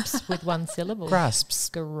grasps with one syllable. Grasps.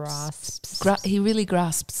 Grasps. He really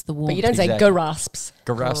grasps the warmth. But you don't say Exactly. grasps.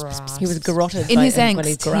 Grasps. He was garroted. in by his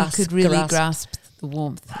everybody. angst, he could really grasp the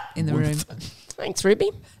warmth in the room. Thanks,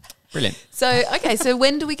 Ruby. Brilliant. So, okay, so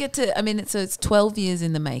when do we get to, it's 12 years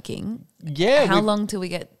in the making. Yeah. How long till we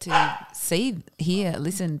get to see, hear,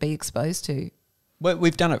 listen, be exposed to?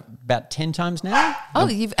 We've done it about 10 times now. Oh,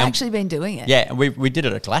 you've actually been doing it? Yeah, and we did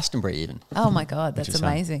it at Glastonbury even. Oh, my God, which that's was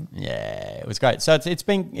fun. amazing. Yeah, it was great. So it's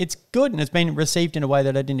good and it's been received in a way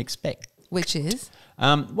that I didn't expect. Which is?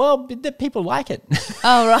 The people like it.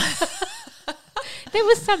 Oh, right. There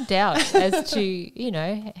was some doubt as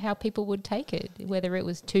to, how people would take it, whether it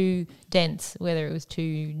was too dense, whether it was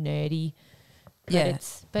too nerdy. But Yeah.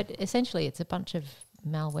 but essentially it's a bunch of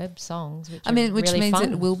Mal Webb songs, which Which really means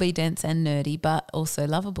fun. it will be dense and nerdy, but also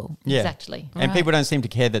lovable. Yeah. Exactly. And Right. people don't seem to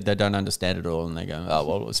care that they don't understand it all, and they go, "Oh,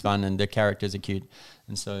 well, it was fun, and the characters are cute."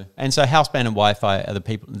 And so Houseband and Wi-Fi are the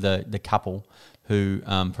people, the couple who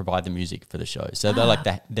provide the music for the show. So they're like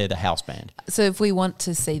they're the house band. So if we want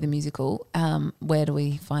to see the musical, where do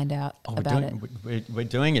we find out about it? We're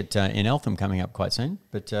doing it in Eltham coming up quite soon.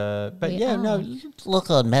 But We yeah, are. no, Look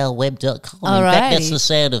on malweb.com. Alrighty. In fact, that's the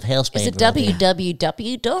sound of house Is band. it right there.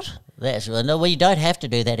 www. That's right. No, well, you don't have to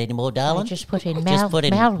do that anymore, darling. Just put in Just put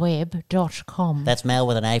in- malweb.com. That's Mal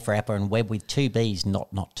with an A for Apple and Web with two B's, not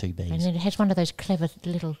two And B's. then it has one of those clever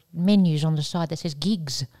little menus on the side that says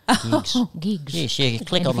gigs. Gigs. Gigs. Yes, you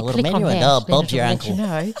click And on if the you little click on menu and, that, oh, then Bob's it'll your let uncle. you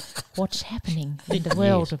know what's happening in the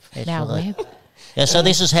world of that's Mal right. Web. Yeah, so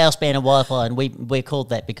this is House Band and Wi-Fi, and we're called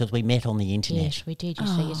that because we met on the internet. Yes, we did.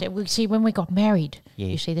 You see, we see when we got married. Yeah.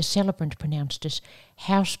 You see, the celebrant pronounced us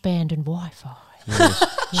house band and Wi-Fi. Yes.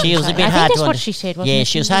 She was a I bit think hard that's to what she said, wasn't Yeah, it?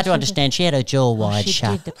 she was She hard to was- understand. She had her jaw wide She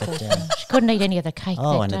shut. did, the poor but, thing. She couldn't eat any of the cake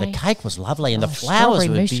oh, that and day. the cake was lovely, and the Oh, flowers strawberry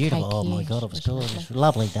were mousse beautiful. cake, Oh my yes, God, it was it good. was It was a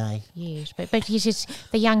lovely day. Yes, but it's just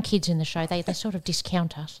the young kids in the show, they sort of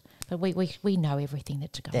discount us. But we know everything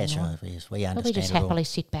that's going That's on. right. Yes, we But we understand just it all. happily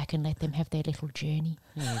sit back and let them have their little journey.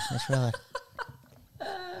 Yes, that's right.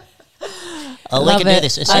 Oh, we Love can it. do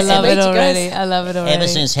this. It's I love it you guys. already. I love it already. Ever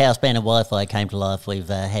since House Band and Wi-Fi came to life, we've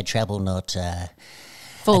had trouble not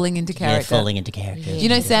Falling into character. falling into characters. You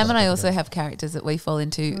know, Sam and I also have characters that we fall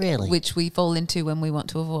into. Really? Which we fall into when we want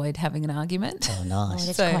to avoid having an argument. Oh, Oh, nice.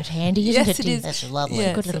 that's So- quite handy, isn't Yes, it? it is. That's lovely.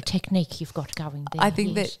 Yeah. Good little technique you've got going there. I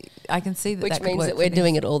think yes. that I can see that Which that could means work that for we're me.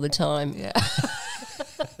 doing it all the time. Yeah.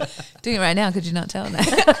 Doing it right now, could you not tell that?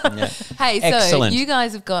 Yeah. Hey, so Excellent. you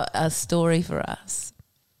guys have got a story for us.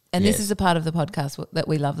 And Yes. this is a part of the podcast that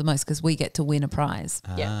we love the most because we get to win a prize.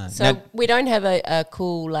 Yeah. Ah, So now- we don't have a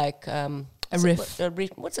cool like what's riff.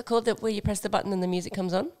 What's it called? That where you press the button and the music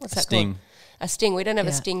comes on? What's that Sting. called? A sting. We don't have a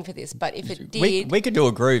Yeah. sting for this, but if it did, we could do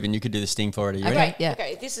a groove and you could do the sting for it. Are you okay, ready? yeah.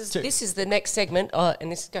 okay. This is Two. this is the next segment. Oh,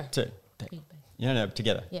 and this go. 2, 3. No,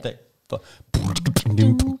 together. Yeah. 3, 4.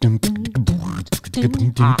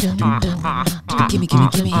 Gimme, gimme,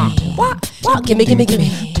 gimme. What? Gimme, gimme, gimme.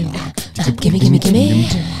 Gimme, gimme, gimme.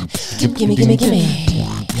 Gimme, gimme, gimme.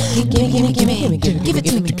 Gimme, gimme, gimme. Give it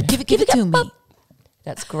to me. Give it to me.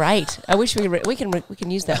 That's great. I wish we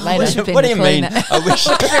can use that later. been What do you mean? recording I wish.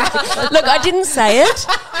 Look, I didn't say it.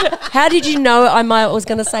 How did you know I was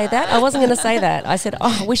going to say that? I wasn't going to say that. I said,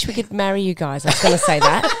 I wish we could marry you guys. I was going to say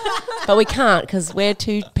that. But we can't because we're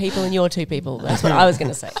 2 people and you're 2 people. That's what I was going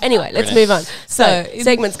to say. Anyway, let's move on. So,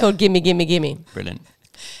 segment's called Gimme, Gimme, Gimme. Brilliant.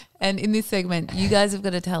 And in this segment, you guys have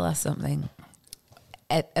got to tell us something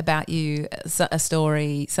about you, a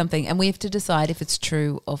story, something, and we have to decide if it's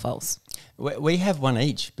true or false. We have one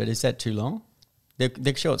each, but is that too long?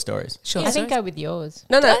 They're short stories. Short I think stories? go with yours.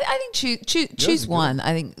 No, no. I think choose one.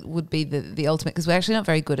 I think would be the ultimate because we're actually not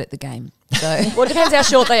very good at the game. So Well, it depends how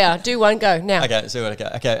short they are. Do one, go now. Okay, so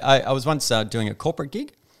okay. I was once doing a corporate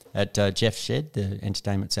gig at Jeff's Shed, the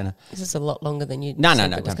entertainment centre. This is a lot longer than you No,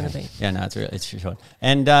 said it was don't going to panic. be. Yeah, no, it's short.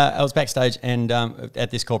 And I was backstage, and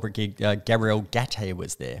at this corporate gig, Gabrielle Gatte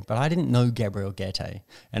was there, but I didn't know Gabrielle Gatte.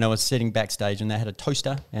 And I was sitting backstage, and they had a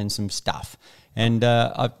toaster and some stuff. And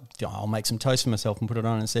I'll make some toast for myself and put it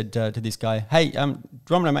on, and said to this guy, "Hey, do you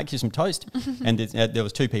want me to make you some toast?" And there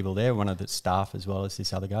was 2 people there, one of the staff as well as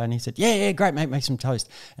this other guy, and he said, "Yeah, great, mate, make some toast."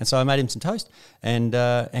 And so I made him some toast and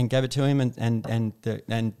gave it to him,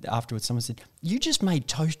 and afterwards someone said, "You just made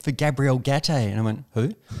toast for Gabrielle Gatte," and I went,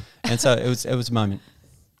 "Who?" And so it was a moment.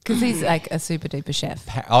 because he's like a super duper chef.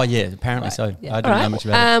 Oh yeah, apparently so. yeah. I didn't know much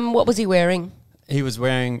about it. What was he wearing? He was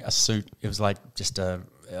wearing a suit. It was like just a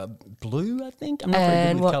blue, I think. I'm not very And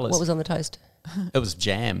good with what colours. was on the toast? It was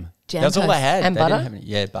jam. Jam That's all they toast. had. And They butter? Didn't have any,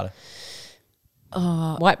 yeah, butter.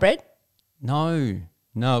 White bread? No,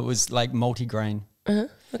 it was like multigrain. Look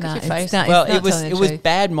No, at it's your face. not- Well, it's not it was telling the it was truth.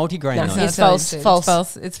 bad multigrain. No, though. it's not telling false, the truth. false. It's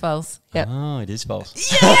false. It's false. Yep. Oh, it is false.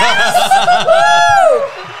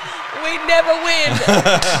 We never win.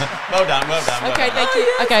 Well done. Okay, thank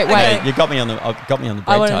you. Okay, wait. Okay, you got me on the bread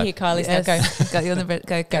I want to type. hear Kylie's Yes. now. Go. Got you on the bread.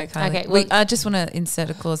 Go, Kylie. Okay, We, well- I just want to insert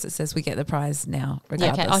a clause that says we get the prize now,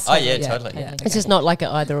 regardless. Oh yeah, totally. Yeah. It's just not like an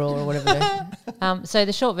either or whatever. So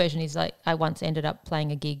the short version is like I once ended up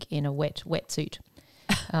playing a gig in a wetsuit.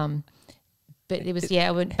 But it was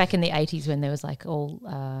I went back in the 80s when there was like all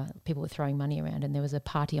people were throwing money around, and there was a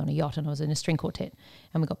party on a yacht, and I was in a string quartet,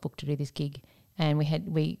 and we got booked to do this gig, and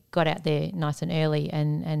we got out there nice and early,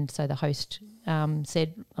 and so the host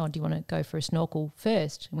said, "Oh, do you want to go for a snorkel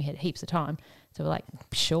first?" And we had heaps of time, so we're like,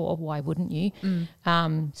 "Sure, why wouldn't you?"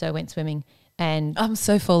 So I went swimming, and I'm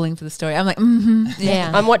so falling for the story. I'm like, yeah,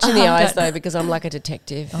 I'm watching the eyes Don't- though because I'm like a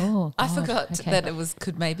detective. Oh, I God, forgot okay. that it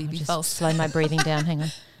could maybe be Just false. slow my breathing down. Hang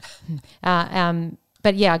on.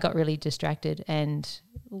 But yeah, I got really distracted and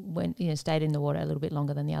stayed in the water a little bit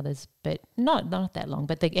longer than the others, but not that long.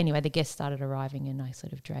 But anyway, the guests started arriving, and I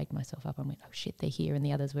sort of dragged myself up. I went, "Oh shit, they're here," and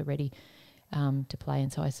the others were ready to play.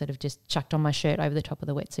 And so I sort of just chucked on my shirt over the top of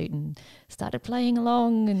the wetsuit and started playing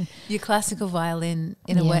along. And Your classical violin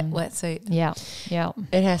in a Yeah. wetsuit. yeah.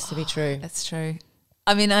 It has to be true. That's true.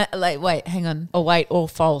 I mean, wait, hang on. Or wait, or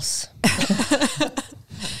false.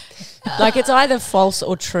 Like it's either false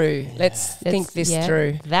or true. Let's think this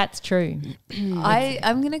through. That's true.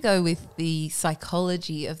 I'm going to go with the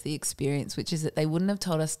psychology of the experience, which is that they wouldn't have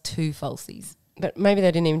told us 2 falsies. But maybe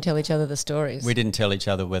they didn't even tell each other the stories. We didn't tell each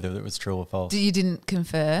other whether it was true or false. You didn't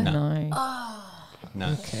confer? No.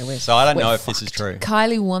 No. Okay, So I don't know if this is true.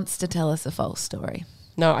 Kylie wants to tell us a false story.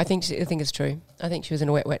 No, I think it's true. I think she was in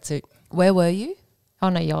a wetsuit. Where were you?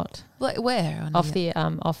 On a yacht Where?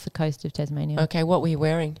 On off the coast of Tasmania. Okay, what were you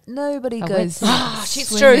wearing? Nobody A goes. wetsuit. Ah, she's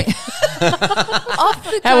swimming. true. Off the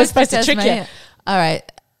coast How are we of supposed to trick you? Tasmania. All right.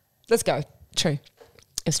 Let's go. True.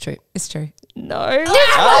 It's true. It's true. No.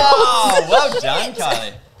 Oh, well done,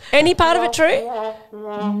 Kylie. Any part of it true?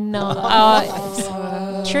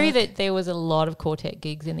 No. True that there was a lot of quartet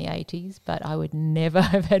gigs in the 80s, but I would never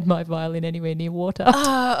have had my violin anywhere near water.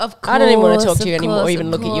 Oh, of course. I don't even want to talk to you of anymore or course, even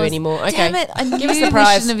of look at you course. anymore. Okay. Damn it. I knew Give us the we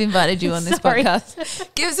prize. shouldn't have invited you on this Sorry.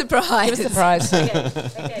 podcast. Give us a prize. Give us the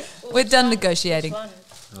prize. We're done negotiating.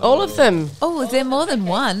 All of them. Oh, is there more than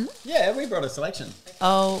one? Yeah, we brought a selection.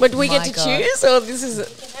 Oh, But do we get my to God. choose or this is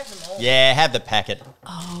Yeah, have the packet.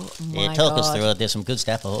 Oh, Yeah, my talk us God. through it. There's some good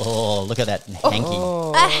stuff. Oh, look at that hanky.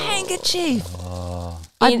 A handkerchief.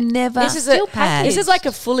 I've never This is had. This is like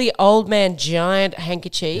a fully old man giant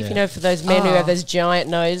handkerchief. Yeah. You know, for those men who have those giant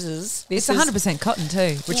noses. It's This is 100% cotton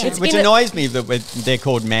too. Which It's which in a- annoys me that they're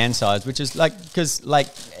called man size, which is like because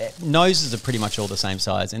noses are pretty much all the same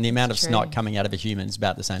size, and the amount of snot coming out of a human is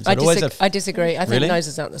about the same. So I disagree. I think Really?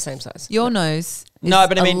 noses aren't the same size. Your nose. no, is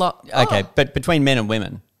but I a mean, lot. okay, but between men and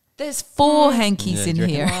women, There's 4 hankies Yeah, in do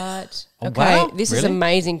you reckon? here. What? Okay, wow, this is really?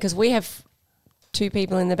 amazing because we have 2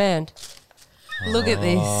 people in the band. Look at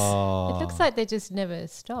this. It looks like they just never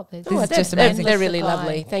stop. This is just amazing. They're really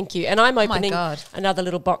lovely. Thank you. And I'm my opening God. another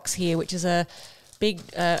little box here, which is a big,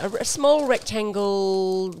 a small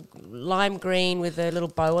rectangle lime green with a little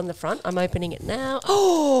bow on the front. I'm opening it now.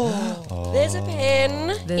 Oh, there's a pen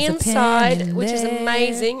There's a inside, pen in which is there.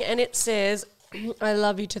 amazing, and it says, "I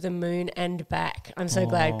love you to the moon and back." I'm so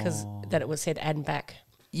glad that it was said and back.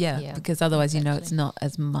 Yeah, Yeah, because otherwise you know it's not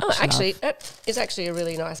as much. Oh, actually, love. that is actually a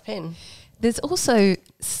really nice pen. There's also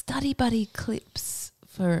Study Buddy clips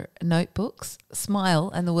for notebooks. Smile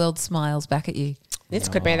and the world smiles back at you. This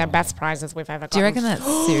could be the best prizes we've ever gotten. Do you reckon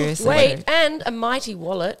that's seriously Wait, true? and a mighty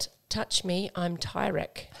wallet. Touch me, I'm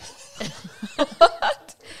Tyrek.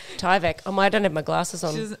 Tyvek. Oh, I don't have my glasses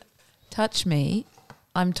on. Touch me,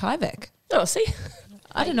 I'm Tyvek. Oh, see?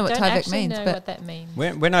 I don't know what Don't Tyvek actually means, know but what that means.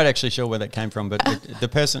 we're not actually sure where that came from. But the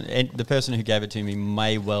person who gave it to me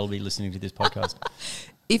may well be listening to this podcast.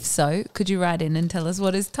 if so, could you write in and tell us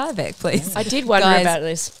what is Tyvek, please? I did wonder Guys, about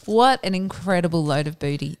this. What an incredible load of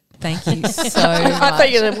booty. Thank you so I much.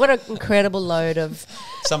 thought you were, what an incredible load of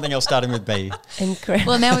Something else starting with B.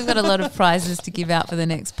 incredible. Well, now we've got a lot of prizes to give out for the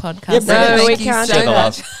next podcast. Yeah, no, thank we you can't so do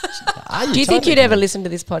that. much. Do you think you'd ever listen to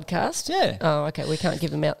this podcast? Yeah. Oh, okay. We can't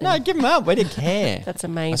give them out. No, Then. give them up. We didn't care. That's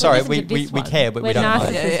amazing. Sorry, Listen we, to we, this we one. care, but We're we don't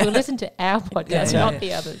narcissists. mind. We'll listen to our podcast, not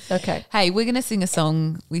the others. Okay. Hey, we're going to sing a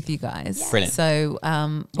song with you guys. Brilliant. So,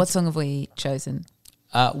 what song have we chosen?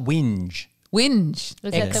 Whinge. Whinge.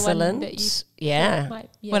 Was that the one Excellent. that you Yeah. might,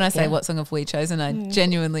 When I say Yeah. what song have we chosen, I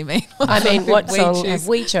genuinely mean I mean, what we song choose. have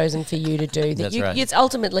we chosen for you to do? That That's you, right. It's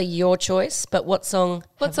ultimately your choice, but what song?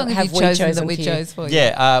 What song have you chosen that we chose for you?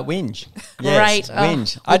 Yeah, Whinge. Great. Yes, Oh,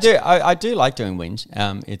 Whinge. I do like doing Whinge.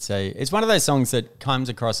 It's one of those songs that comes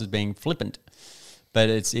across as being flippant, but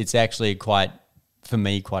it's actually quite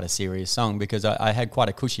a serious song because I had quite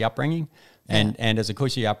a cushy upbringing, and as a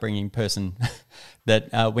cushy upbringing person, that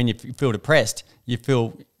when you feel depressed, you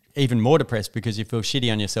feel even more depressed because you feel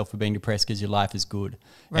shitty on yourself for being depressed because your life is good.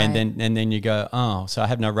 Right. And then you go, oh, so I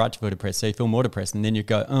have no right to feel depressed. So you feel more depressed. And then you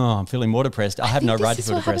go, oh, I'm feeling more depressed. I have no think right this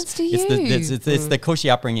to is feel what depressed. happens to It's the cushy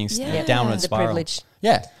upbringing Yeah. downward The spiral. privilege.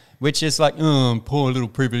 Yeah. Which is like, oh, poor little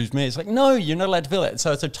privileged me. It's like, no, you're not allowed to feel it.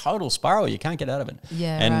 So it's a total spiral. You can't get out of it.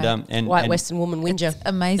 Yeah, And, right. and White and Western woman whinger.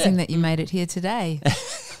 Amazing that you made it here today.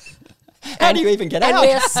 how do you even get And out?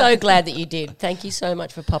 we are so glad that you did. Thank you so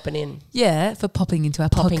much for popping in. Yeah, for popping into our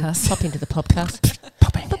Pop podcast. into the podcast.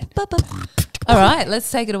 All right, let's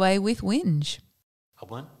take it away with Whinge. A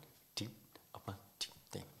 1, 2, a 1, 2,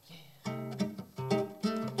 3.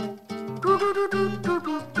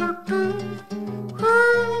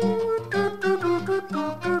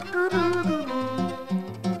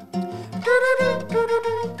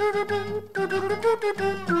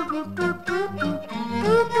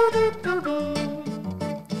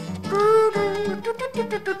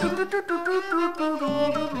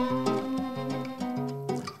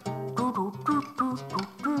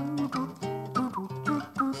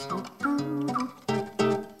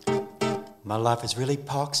 My life is really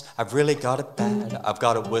pox, I've really got it bad. I've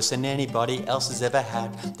got it worse than anybody else has ever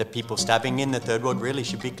had. The people starving in the third world really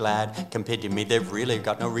should be glad. Compared to me, they've really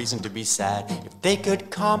got no reason to be sad. If they could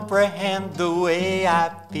comprehend the way I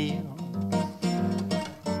feel,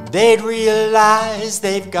 they'd realize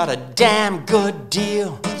they've got a damn good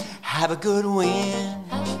deal. Have a good win,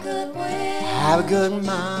 have a good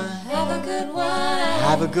mind,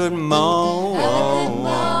 have a good moan.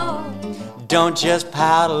 Don't just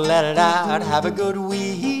pout, let it out. Have a good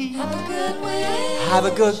week. Have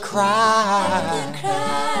a good cry.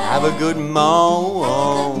 Have a good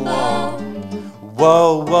moan.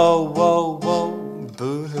 Whoa, whoa, whoa, whoa,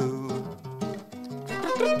 boo-hoo.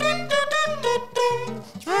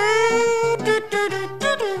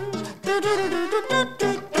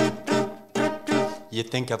 You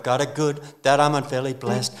think I've got it good, that I'm unfairly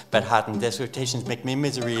blessed, but heart and dissertations make me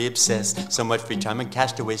misery obsessed. So much free time and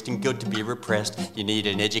cash to waste and good to be repressed. You need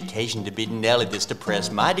an education to be nearly this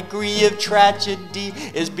depressed. My degree of tragedy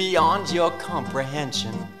is beyond your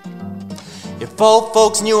comprehension. If old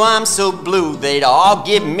folks knew I'm so blue, they'd all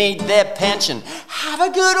give me their pension. Have a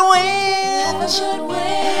good win.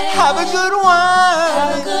 Have a good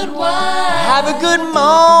wine. Have a good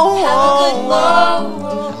moan.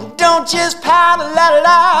 Don't just paddle, let it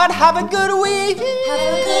out. Have a good week.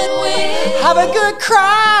 Have a good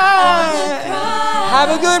cry. Have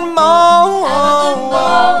a good moan.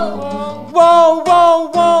 Whoa, whoa,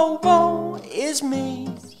 whoa, whoa, is me.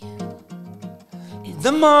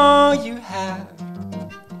 The more you have,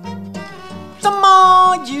 the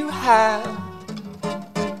more you have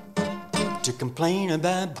to complain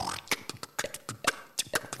about.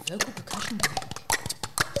 Vocal percussion.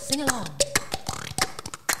 Sing along.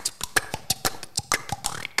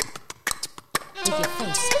 With your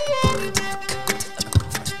face.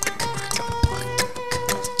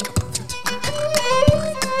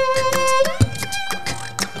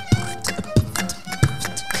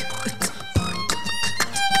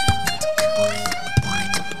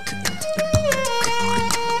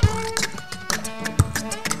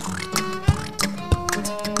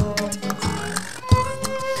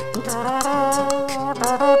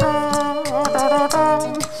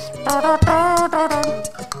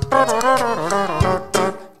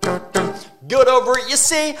 Good over it, you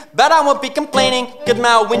see, but I won't be complaining. Cause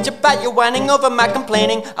my whinge about you whining over my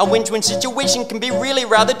complaining. A whinge situation can be really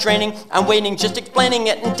rather draining. I'm waiting, just explaining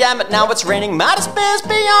it, and damn it, now it's raining. My despair's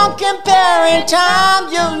beyond comparing.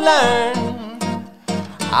 Time you learn.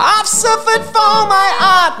 I've suffered for my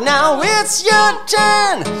art, now it's your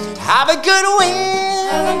turn. Have a good win.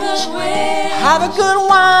 Have a good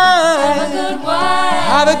wine.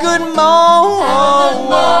 Have a good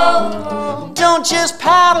moan. Don't just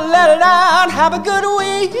paddle, let it out. Have a good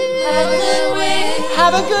week.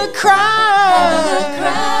 Have a good cry.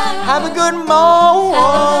 Have a good moan.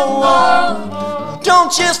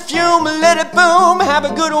 Don't just fume, let it boom. Have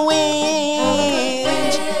a good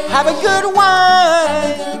whinge. Have a good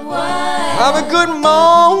wine. Have a good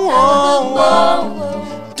moan.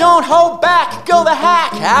 Don't hold back, go the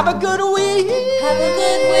hack. Have a good week.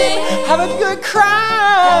 Have a good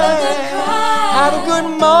cry. Have a good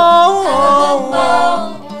moan.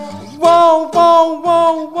 Whoa, whoa,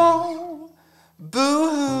 whoa, whoa.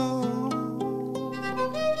 Boo-hoo.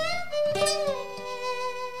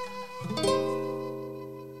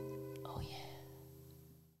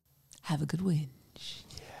 Have a good whinge.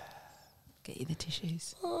 Get you the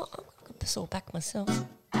tissues. Oh, I'm going to sore back myself.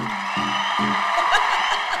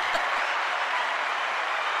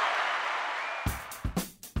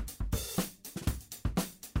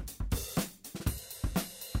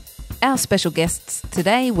 Our special guests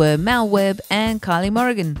today were Mal Webb and Kylie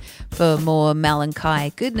Morrigan. For more Mal and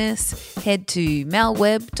Kai goodness, head to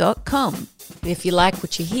malwebb.com. If you like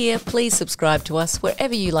what you hear, please subscribe to us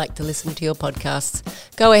wherever you like to listen to your podcasts.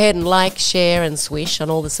 Go ahead and like, share and swish on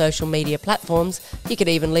all the social media platforms. You could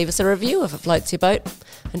even leave us a review if it floats your boat.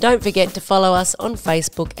 And don't forget to follow us on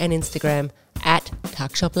Facebook and Instagram at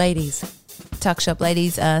Tuckshop Ladies. Tuckshop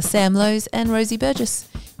Ladies are Sam Lowe's and Rosie Burgess.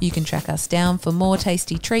 You can track us down for more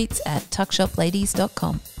tasty treats at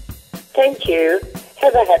tuckshopladies.com. Thank you.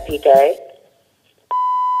 Have a happy day.